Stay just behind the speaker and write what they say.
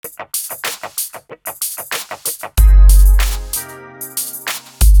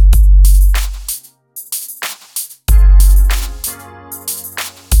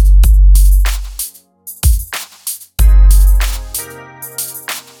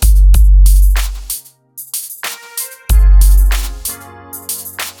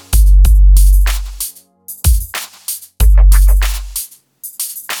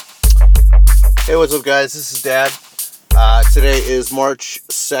Hey, what's up, guys? This is Dad. Today is March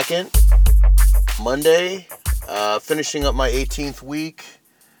 2nd, Monday. Finishing up my 18th week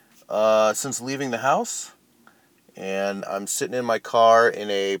since leaving the house. And I'm sitting in my car in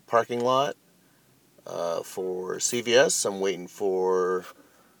a parking lot for CVS. I'm waiting for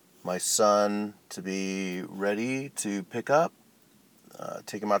my son to be ready to pick up,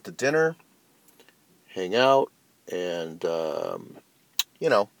 take him out to dinner, hang out, and,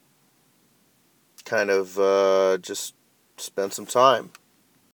 kind of just spend some time.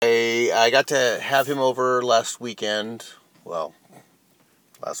 I got to have him over last weekend. Well,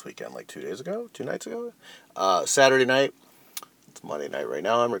 last weekend, like 2 nights ago. Saturday night. It's Monday night right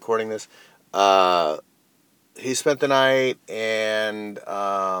now. I'm recording this. He spent the night, and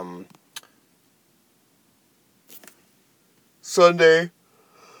Sunday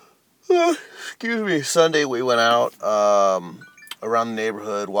we went out around the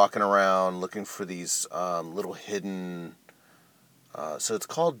neighborhood, walking around, looking for these little hidden. So it's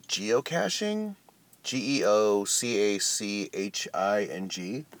called geocaching, GEOCACHING.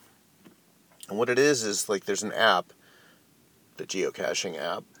 And what it is like there's an app, the geocaching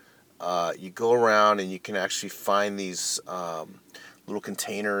app. You go around and you can actually find these little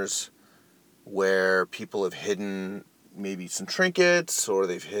containers where people have hidden maybe some trinkets, or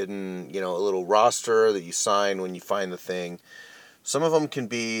they've hidden, a little roster that you sign when you find the thing. Some of them can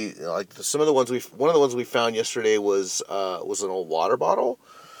be like one of the ones we found yesterday was an old water bottle,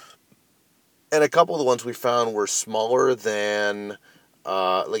 and a couple of the ones we found were smaller than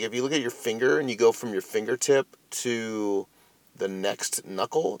like if you look at your finger and you go from your fingertip to the next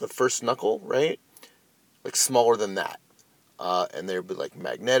knuckle, the first knuckle, right? Like smaller than that, and they'd be like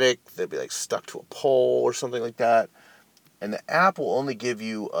magnetic. They'd be like stuck to a pole or something like that. And the app will only give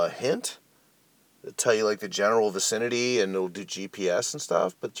you a hint. It'll tell you like the general vicinity, and it'll do GPS and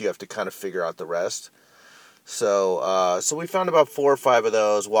stuff, but you have to kind of figure out the rest. So we found about 4 or 5 of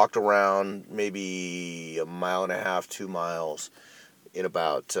those, walked around maybe a mile and a half, 2 miles in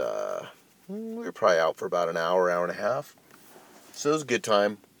about, we were probably out for about an hour and a half. So it was a good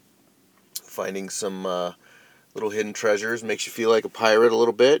time. Finding some little hidden treasures makes you feel like a pirate a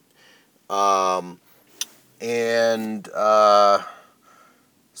little bit. So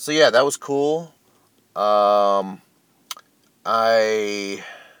yeah, that was cool. I'm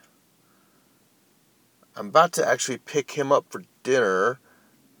about to actually pick him up for dinner,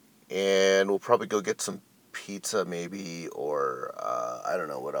 and we'll probably go get some pizza maybe, or I don't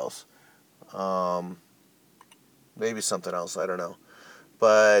know what else. Maybe something else, I don't know.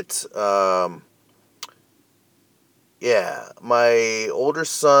 But yeah, my older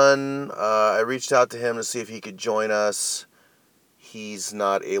son, I reached out to him to see if he could join us. He's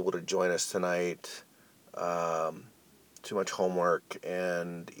not able to join us tonight. Too much homework,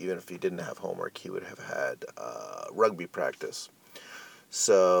 and even if he didn't have homework, he would have had rugby practice.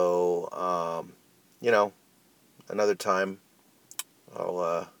 So, another time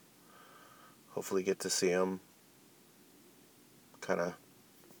I'll hopefully get to see him. Kind of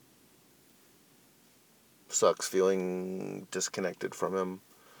sucks feeling disconnected from him,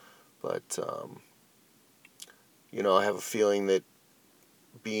 but I have a feeling that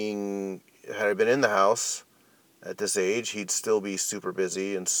had I been in the house at this age, he'd still be super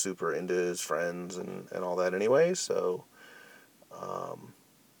busy and super into his friends and all that anyway. So,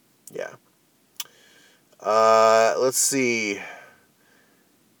 yeah. Let's see.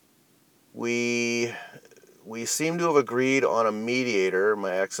 We seem to have agreed on a mediator,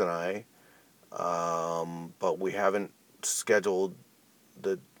 my ex and I, but we haven't scheduled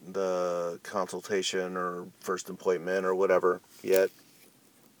the consultation or first appointment or whatever yet.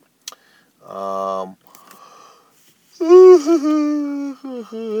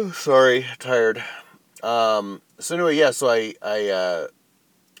 Sorry, tired. So anyway, yeah. So I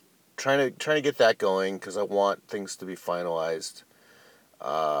trying to get that going because I want things to be finalized.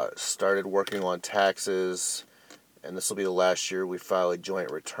 Started working on taxes, and this will be the last year we file a joint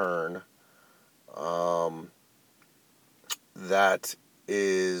return. That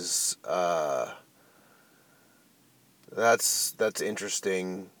is that's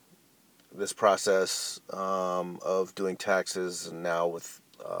interesting. This process of doing taxes, and now with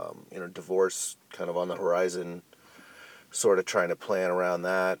divorce kind of on the horizon, sort of trying to plan around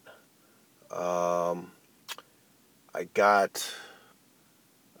that. I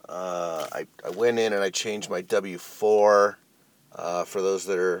went in and I changed my W-4. For those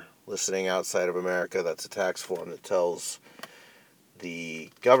that are listening outside of America, that's a tax form that tells the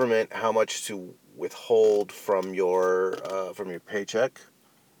government how much to withhold from your paycheck.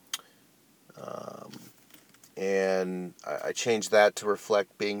 And I changed that to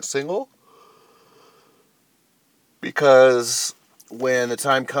reflect being single. Because when the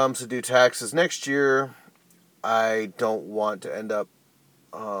time comes to do taxes next year, I don't want to end up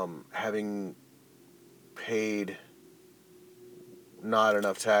having paid not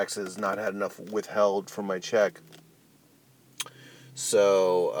enough taxes, not had enough withheld from my check.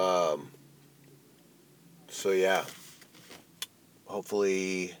 So, yeah.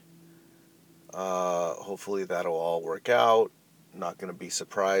 Hopefully, hopefully that'll all work out. Not going to be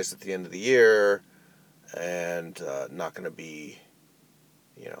surprised at the end of the year, and not going to be,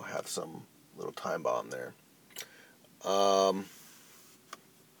 have some little time bomb there.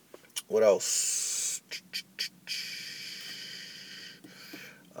 What else?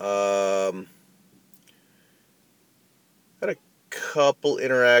 Had a couple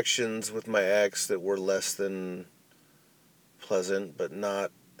interactions with my ex that were less than pleasant, but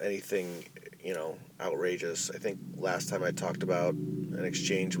not anything, outrageous. I think last time I talked about an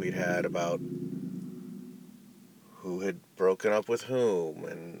exchange we'd had about who had broken up with whom,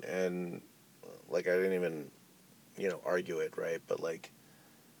 and like I didn't even, argue it, right? But like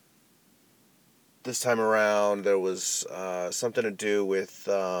this time around, there was something to do with.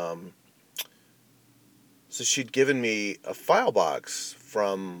 So she'd given me a file box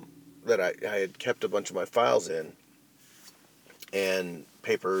from that I had kept a bunch of my files in, and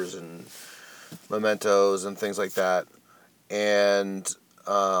papers and mementos and things like that. And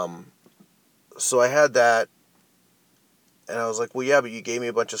so I had that, and I was like, well, yeah, but you gave me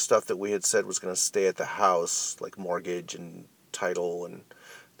a bunch of stuff that we had said was going to stay at the house, like mortgage and title and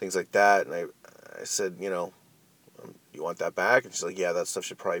things like that. And I said, you want that back? And she's like, yeah, that stuff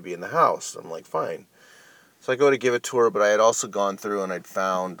should probably be in the house. I'm like, fine. So I go to give it to her, but I had also gone through and I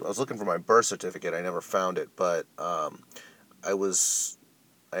was looking for my birth certificate. I never found it, but I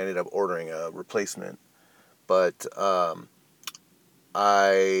ended up ordering a replacement. But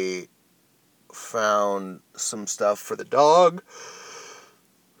I found some stuff for the dog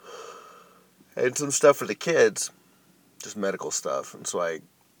and some stuff for the kids, just medical stuff. And so I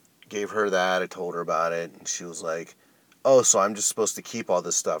gave her that. I told her about it, and she was like, oh, so I'm just supposed to keep all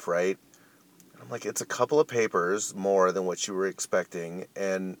this stuff, right? I'm like, it's a couple of papers more than what you were expecting,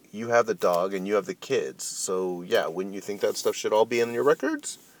 and you have the dog and you have the kids. So, yeah, wouldn't you think that stuff should all be in your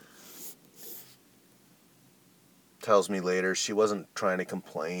records? Tells me later she wasn't trying to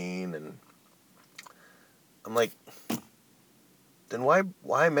complain, and I'm like, then why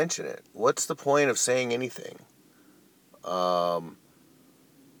mention it? What's the point of saying anything?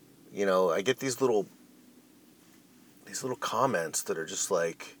 I get these little comments that are just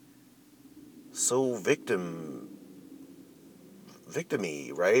like so victim-y,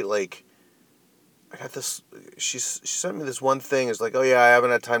 right? Like, I got this. She sent me this one thing. It's like, oh yeah, I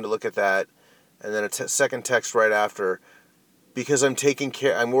haven't had time to look at that, and then a second text right after, because I'm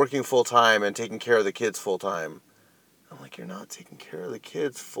working full time and taking care of the kids full time. I'm like, you're not taking care of the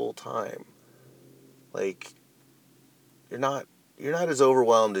kids full time. Like, you're not as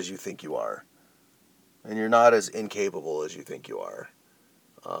overwhelmed as you think you are, and you're not as incapable as you think you are.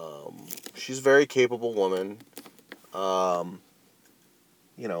 She's a very capable woman. There's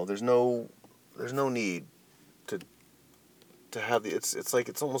no need to have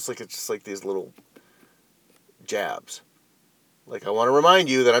it's almost like it's just like these little jabs. Like, I want to remind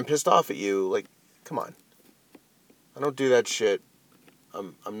you that I'm pissed off at you. Like, come on. I don't do that shit.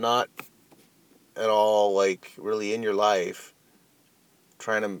 I'm not at all like really in your life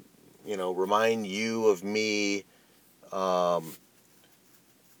trying to, remind you of me.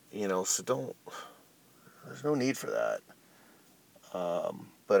 So don't. There's no need for that.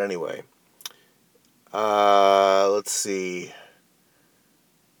 But anyway, let's see.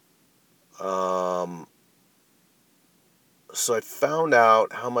 So I found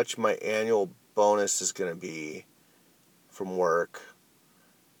out how much my annual bonus is going to be from work,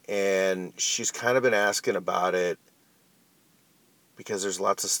 and she's kind of been asking about it because there's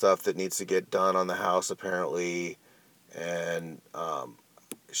lots of stuff that needs to get done on the house apparently, and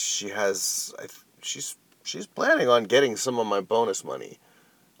she's planning on getting some of my bonus money.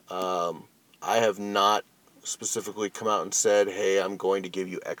 I have not specifically come out and said, hey, I'm going to give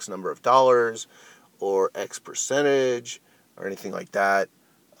you X number of dollars or X percentage or anything like that.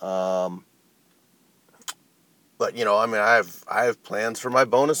 But I have plans for my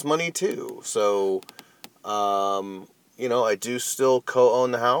bonus money too. So, I do still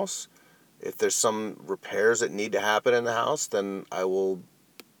co-own the house. If there's some repairs that need to happen in the house, then I will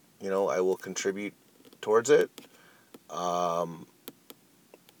contribute towards it. But,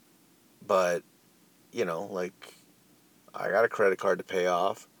 like, I got a credit card to pay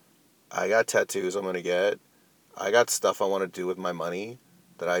off. I got tattoos I'm going to get. I got stuff I want to do with my money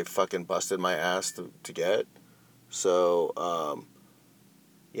that I fucking busted my ass to get. So,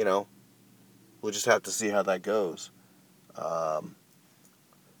 we'll just have to see how that goes. Um,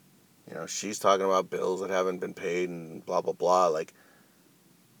 she's talking about bills that haven't been paid and blah, blah, blah. Like,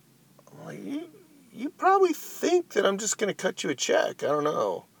 I'm like, you probably think that I'm just going to cut you a check. I don't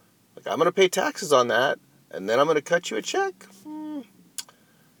know. Like, I'm going to pay taxes on that, and then I'm going to cut you a check?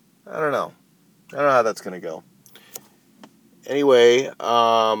 I don't know. I don't know how that's going to go. Anyway,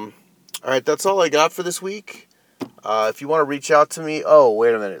 all right, that's all I got for this week. If you want to reach out to me... Oh,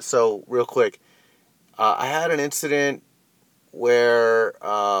 wait a minute. So, real quick. I had an incident where...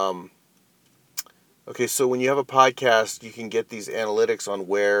 okay, so when you have a podcast, you can get these analytics on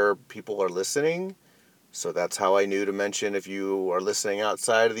where people are listening. So that's how I knew to mention if you are listening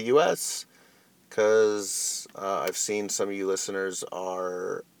outside of the U.S., because I've seen some of you listeners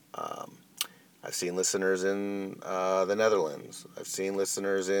are... I've seen listeners in the Netherlands. I've seen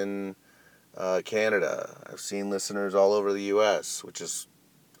listeners in Canada. I've seen listeners all over the U.S., which is...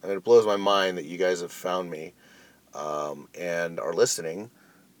 it blows my mind that you guys have found me and are listening.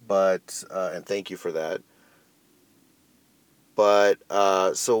 But and thank you for that. But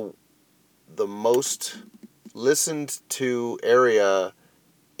so the most listened to area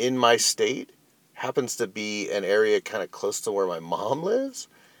in my state happens to be an area kind of close to where my mom lives.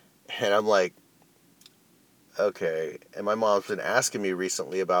 And I'm like, okay. And my mom's been asking me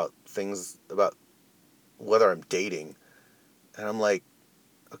recently about things, about whether I'm dating. And I'm like,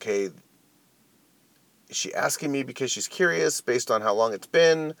 okay, is she asking me because she's curious based on how long it's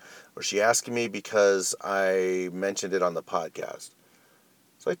been? Or is she asking me because I mentioned it on the podcast?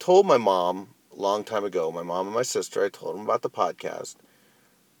 So I told my mom a long time ago, my mom and my sister, I told them about the podcast.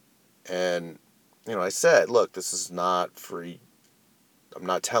 And, I said, look, this is not free. I'm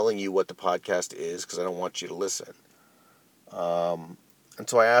not telling you what the podcast is because I don't want you to listen. And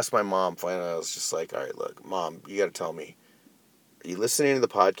so I asked my mom, finally, I was just like, all right, look, Mom, you got to tell me, are you listening to the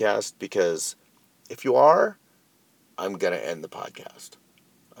podcast? Because if you are, I'm going to end the podcast.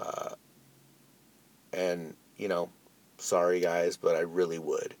 And, sorry guys, but I really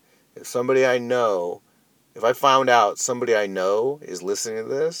would. If I found out somebody I know is listening to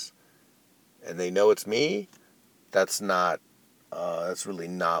this and they know it's me, that's really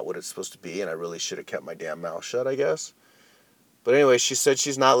not what it's supposed to be, and I really should have kept my damn mouth shut, I guess. But anyway, she said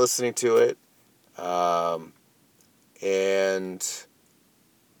she's not listening to it. And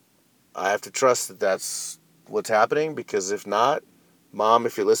I have to trust that that's what's happening, because if not, Mom,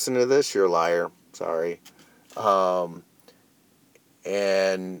 if you're listening to this, you're a liar. Sorry.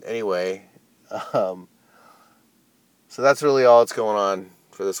 And anyway, so that's really all that's going on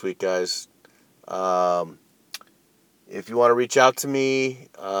for this week, guys. If you want to reach out to me,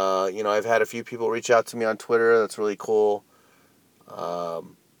 I've had a few people reach out to me on Twitter. That's really cool.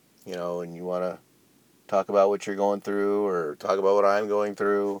 And you want to talk about what you're going through or talk about what I'm going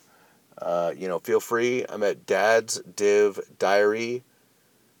through, feel free. I'm at Dad's Div Diary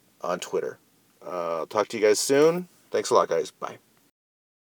on Twitter. I'll talk to you guys soon. Thanks a lot, guys. Bye.